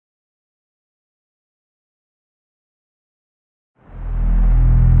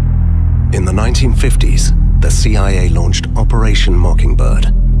In the 1950s, the CIA launched Operation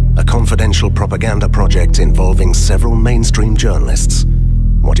Mockingbird, a confidential propaganda project involving several mainstream journalists.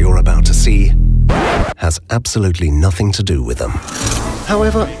 What you're about to see has absolutely nothing to do with them.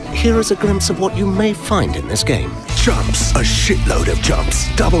 However, here is a glimpse of what you may find in this game. Jumps, a shitload of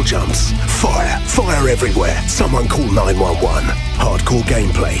jumps, double jumps, fire everywhere. Someone call 911. Hardcore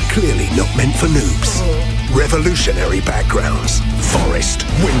gameplay, clearly not meant for noobs. Revolutionary backgrounds, forest,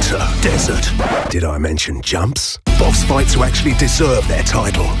 winter, desert. Did I mention jumps? Boss fights who actually deserve their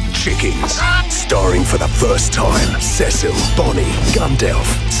title. Chickens. Starring for the first time, Cecil, Bonnie, Gundalf,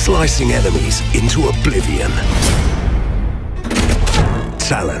 slicing enemies into oblivion.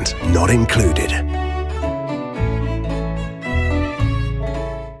 Talent not included.